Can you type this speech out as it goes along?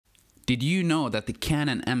Did you know that the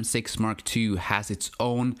Canon M6 Mark II has its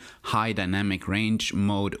own high dynamic range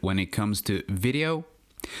mode when it comes to video?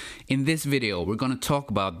 In this video, we're going to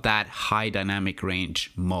talk about that high dynamic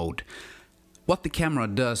range mode, what the camera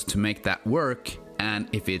does to make that work, and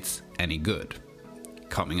if it's any good.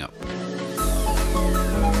 Coming up.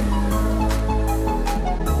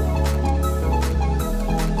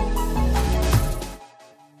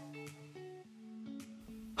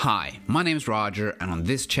 Hi, my name is Roger, and on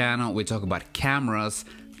this channel we talk about cameras,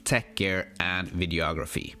 tech gear and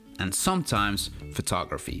videography, and sometimes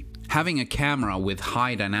photography. Having a camera with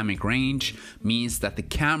high dynamic range means that the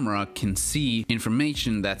camera can see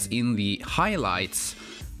information that's in the highlights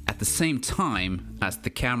at the same time as the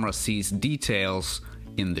camera sees details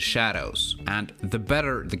in the shadows. And the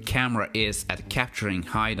better the camera is at capturing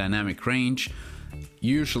high dynamic range,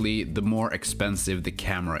 usually the more expensive the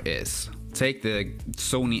camera is. Take the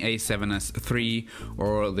Sony A7SIII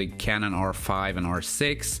or the Canon R5 and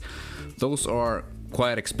R6. Those are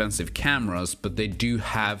quite expensive cameras, but they do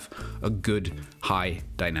have a good high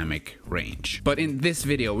dynamic range. But in this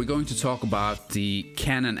video, we're going to talk about the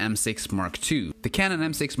Canon M6 Mark II. The Canon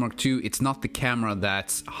M6 Mark II, it's not the camera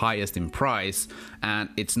that's highest in price, and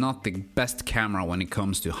it's not the best camera when it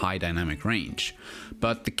comes to high dynamic range.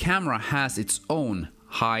 But the camera has its own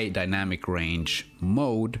high dynamic range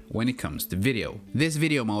mode when it comes to video. This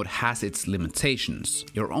video mode has its limitations.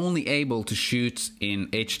 You're only able to shoot in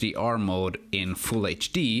HDR mode in full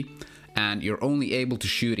HD, and you're only able to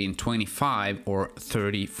shoot in 25 or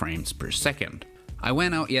 30 frames per second. I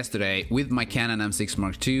went out yesterday with my Canon M6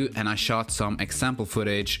 Mark II and I shot some example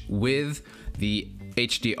footage with the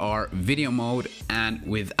HDR video mode and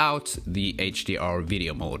without the HDR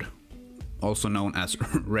video mode, also known as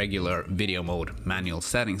regular video mode, manual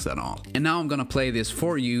settings and all. And now I'm gonna play this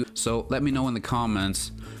for you, so let me know in the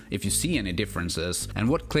comments if you see any differences and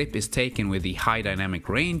what clip is taken with the high dynamic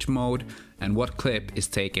range mode and what clip is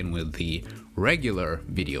taken with the regular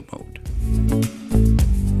video mode.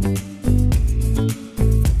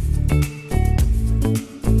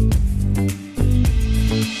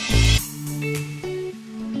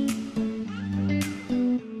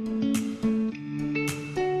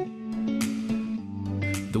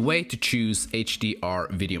 The way to choose HDR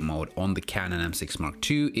video mode on the Canon M6 Mark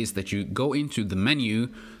II is that you go into the menu,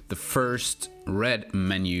 the first red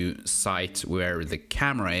menu site where the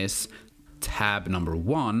camera is, tab number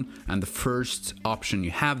 1, and the first option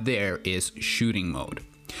you have there is shooting mode.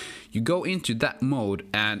 You go into that mode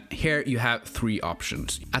and here you have 3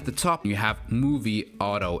 options. At the top you have movie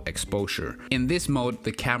auto exposure. In this mode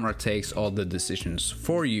the camera takes all the decisions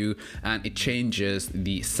for you and it changes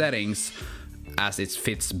the settings as it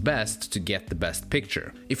fits best to get the best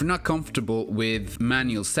picture. If you're not comfortable with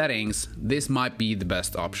manual settings, this might be the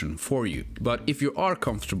best option for you. But if you are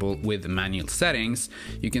comfortable with manual settings,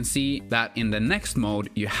 you can see that in the next mode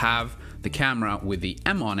you have the camera with the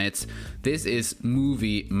M on it. This is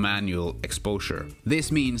movie manual exposure. This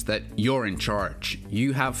means that you're in charge.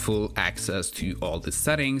 You have full access to all the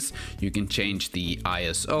settings. You can change the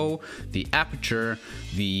ISO, the aperture,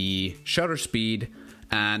 the shutter speed,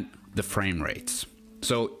 and the frame rates.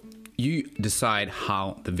 So you decide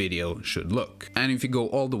how the video should look. And if you go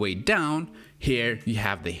all the way down, here you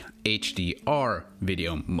have the HDR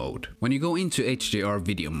video mode. When you go into HDR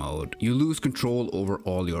video mode, you lose control over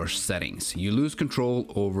all your settings. You lose control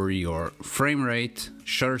over your frame rate,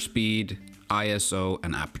 shutter speed, ISO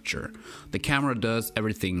and aperture. The camera does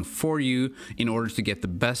everything for you in order to get the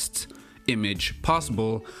best image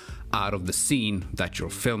possible out of the scene that you're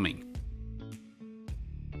filming.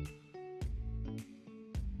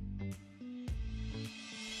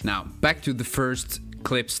 Now, back to the first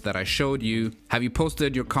clips that I showed you. Have you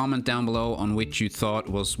posted your comment down below on which you thought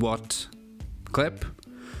was what clip?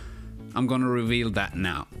 I'm gonna reveal that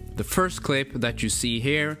now. The first clip that you see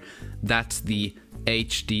here, that's the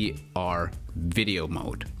HDR video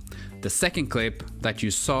mode. The second clip that you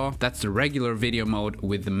saw, that's the regular video mode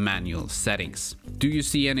with the manual settings. Do you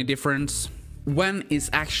see any difference? When is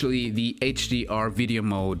actually the HDR video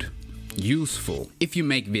mode useful? If you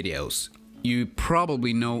make videos, you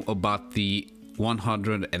probably know about the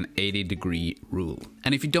 180-degree rule.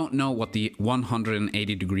 And if you don't know what the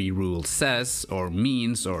 180-degree rule says or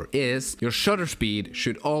means or is, your shutter speed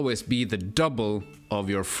should always be the double of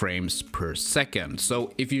your frames per second.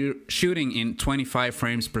 So if you're shooting in 25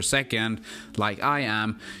 frames per second like I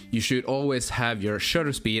am, you should always have your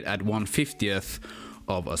shutter speed at 1/50th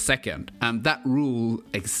of a second. And that rule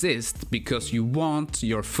exists because you want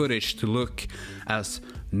your footage to look as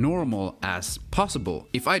normal as possible.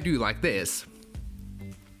 If I do like this,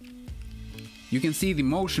 you can see the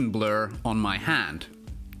motion blur on my hand.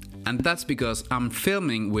 And that's because I'm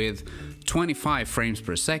filming with 25 frames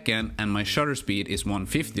per second and my shutter speed is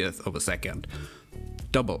 1/50th of a second.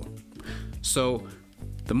 Double. So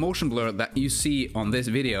the motion blur that you see on this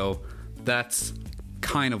video, that's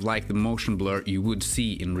kind of like the motion blur you would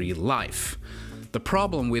see in real life. The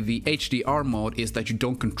problem with the HDR mode is that you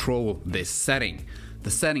don't control this setting.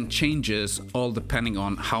 The setting changes all depending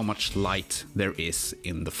on how much light there is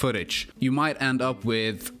in the footage. You might end up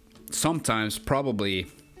with sometimes probably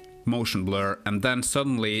motion blur, and then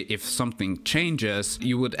suddenly if something changes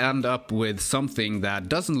you would end up with something that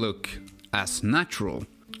doesn't look as natural.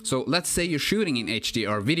 So let's say you're shooting in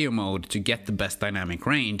HDR video mode to get the best dynamic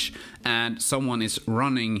range and someone is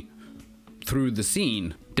running through the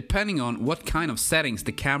scene. Depending on what kind of settings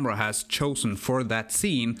the camera has chosen for that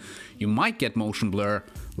scene, you might get motion blur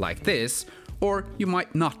like this, or you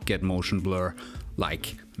might not get motion blur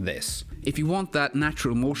like this. If you want that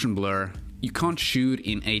natural motion blur, you can't shoot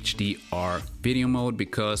in HDR video mode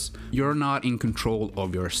because you're not in control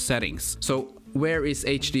of your settings. So where is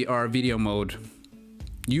HDR video mode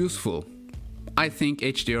useful? I think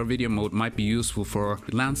HDR video mode might be useful for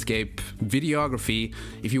landscape videography.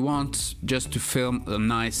 If you want just to film a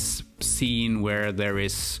nice scene where there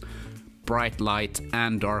is bright light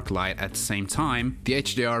and dark light at the same time, the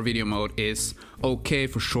HDR video mode is okay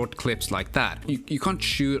for short clips like that. You can't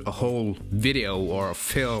shoot a whole video or a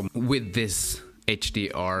film with this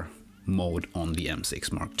HDR mode on the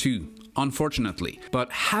M6 Mark II, unfortunately.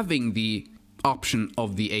 But having the option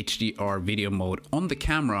of the HDR video mode on the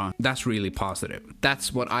camera, that's really positive.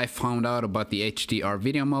 That's what I found out about the HDR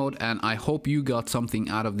video mode, and I hope you got something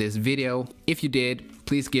out of this video. If you did,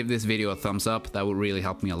 please give this video a thumbs up, that would really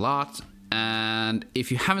help me a lot. And if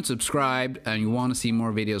you haven't subscribed and you want to see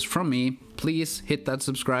more videos from me, please hit that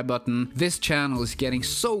subscribe button. This channel is getting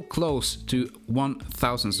so close to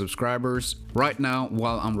 1,000 subscribers. Right now,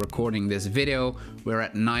 while I'm recording this video, we're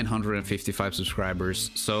at 955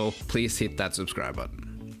 subscribers, so please hit that subscribe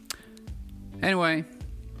button. Anyway,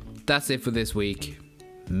 that's it for this week.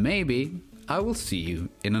 Maybe I will see you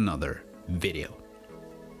in another video.